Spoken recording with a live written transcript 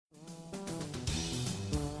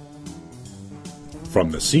From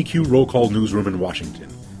the CQ Roll Call Newsroom in Washington,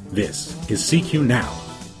 this is CQ Now,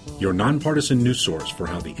 your nonpartisan news source for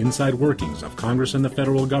how the inside workings of Congress and the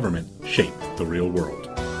federal government shape the real world.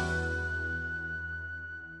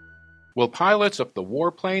 Will pilots of the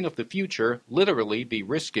warplane of the future literally be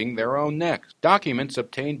risking their own necks? Documents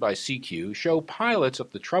obtained by CQ show pilots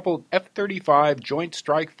of the troubled F-35 Joint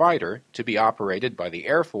Strike Fighter, to be operated by the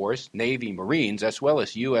Air Force, Navy, Marines, as well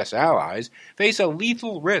as U.S. allies, face a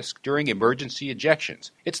lethal risk during emergency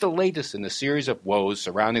ejections. It's the latest in a series of woes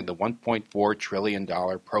surrounding the $1.4 trillion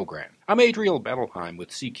program. I'm Adriel Bettelheim with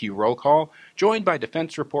CQ Roll Call, joined by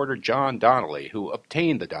defense reporter John Donnelly, who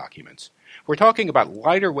obtained the documents. We're talking about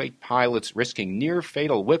lighter-weight pilots risking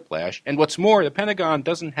near-fatal whiplash, and what's more, the Pentagon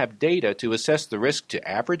doesn't have data to assess the risk to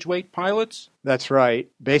average-weight pilots? That's right.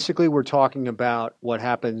 Basically, we're talking about what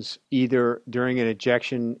happens either during an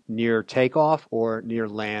ejection near takeoff or near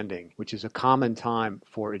landing, which is a common time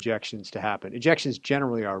for ejections to happen. Ejections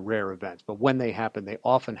generally are rare events, but when they happen, they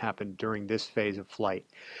often happen during this phase of flight.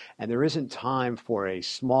 And there isn't time for a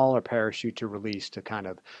smaller parachute to release to kind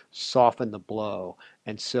of soften the blow.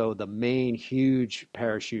 And so the main huge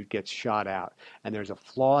parachute gets shot out. And there's a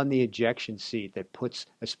flaw in the ejection seat that puts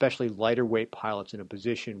especially lighter weight pilots in a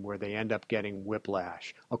position where they end up getting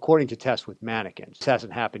whiplash, according to tests with mannequins. This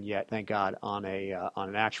hasn't happened yet, thank God, on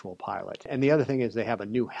an actual pilot. And the other thing is they have a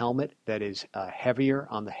new helmet that is heavier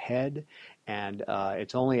on the head, and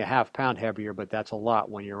it's only a half-pound heavier, but that's a lot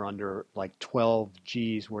when you're under like 12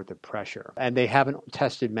 G's worth of pressure. And they haven't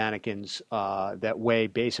tested mannequins that weigh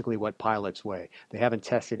basically what pilots weigh. They haven't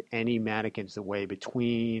tested any mannequins that weigh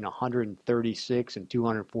between 136 and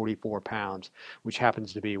 244 pounds, which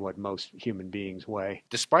happens to be what most human beings weigh.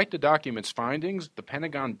 Despite the document's findings, the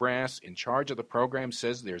Pentagon brass in charge of the program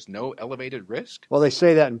says there's no elevated risk? Well, they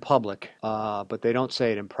say that in public, but they don't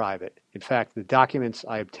say it in private. In fact, the documents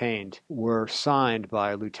I obtained were signed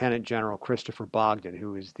by Lieutenant General Christopher Bogdan,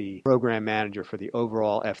 who is the program manager for the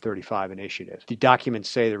overall F-35 initiative. The documents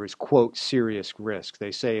say there is, quote, serious risk.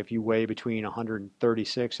 They say if you weigh between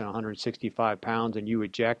 136 and 165 pounds and you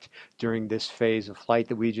eject during this phase of flight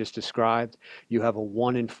that we just described, you have a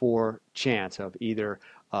 1 in 4 chance of either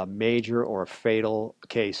a major or a fatal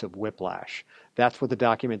case of whiplash. That's what the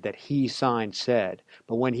document that he signed said.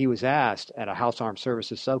 But when he was asked at a House Armed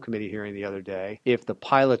Services Subcommittee hearing the other day if the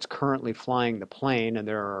pilots currently flying the plane, and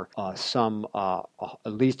there are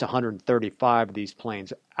at least 135 of these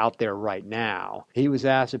planes out there right now, he was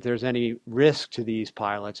asked if there's any risk to these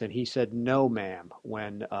pilots, and he said, no, ma'am,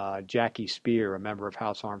 when Jackie Spear, a member of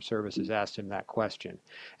House Armed Services, asked him that question.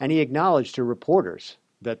 And he acknowledged to reporters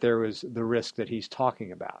that there was the risk that he's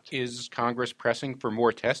talking about. Is Congress pressing for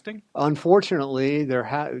more testing? Unfortunately,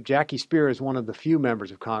 Jackie Spear is one of the few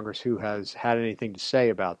members of Congress who has had anything to say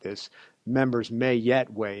about this. Members may yet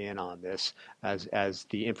weigh in on this as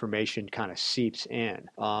the information kind of seeps in.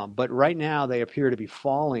 But right now, they appear to be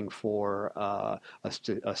falling for a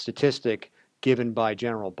statistic given by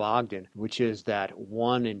General Bogdan, which is that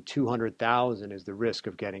 1 in 200,000 is the risk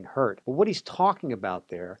of getting hurt. But what he's talking about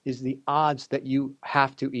there is the odds that you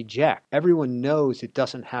have to eject. Everyone knows it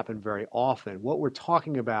doesn't happen very often. What we're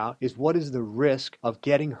talking about is what is the risk of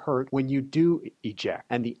getting hurt when you do eject.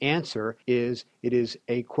 And the answer is it is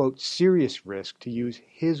a, quote, serious risk, to use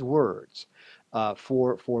his words.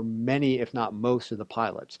 For many, if not most, of the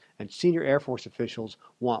pilots. And senior Air Force officials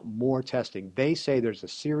want more testing. They say there's a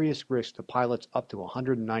serious risk to pilots up to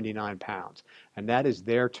 199 pounds, and that is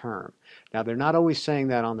their term. Now, they're not always saying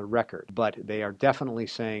that on the record, but they are definitely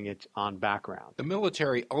saying it on background. The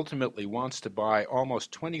military ultimately wants to buy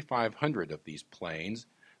almost 2,500 of these planes.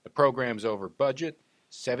 The program's over budget,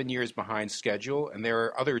 7 years behind schedule, and there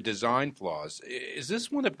are other design flaws. Is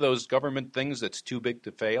this one of those government things that's too big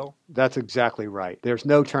to fail? That's exactly right. There's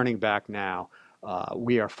no turning back now.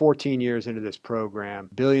 We are 14 years into this program.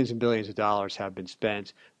 Billions and billions of dollars have been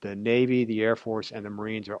spent. The Navy, the Air Force, and the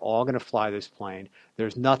Marines are all going to fly this plane.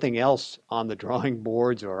 There's nothing else on the drawing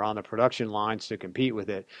boards or on the production lines to compete with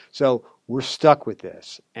it. So we're stuck with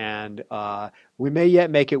this. And we may yet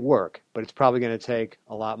make it work, but it's probably going to take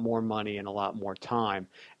a lot more money and a lot more time.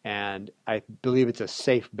 And I believe it's a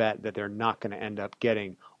safe bet that they're not going to end up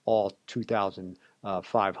getting all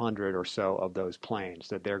 2,500 or so of those planes,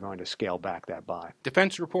 that they're going to scale back that by.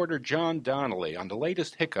 Defense reporter John Donnelly on the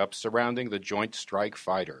latest hiccups surrounding the Joint Strike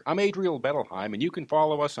Fighter. I'm Adriel Bettelheim, and you can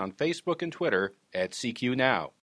follow us on Facebook and Twitter at CQ Now.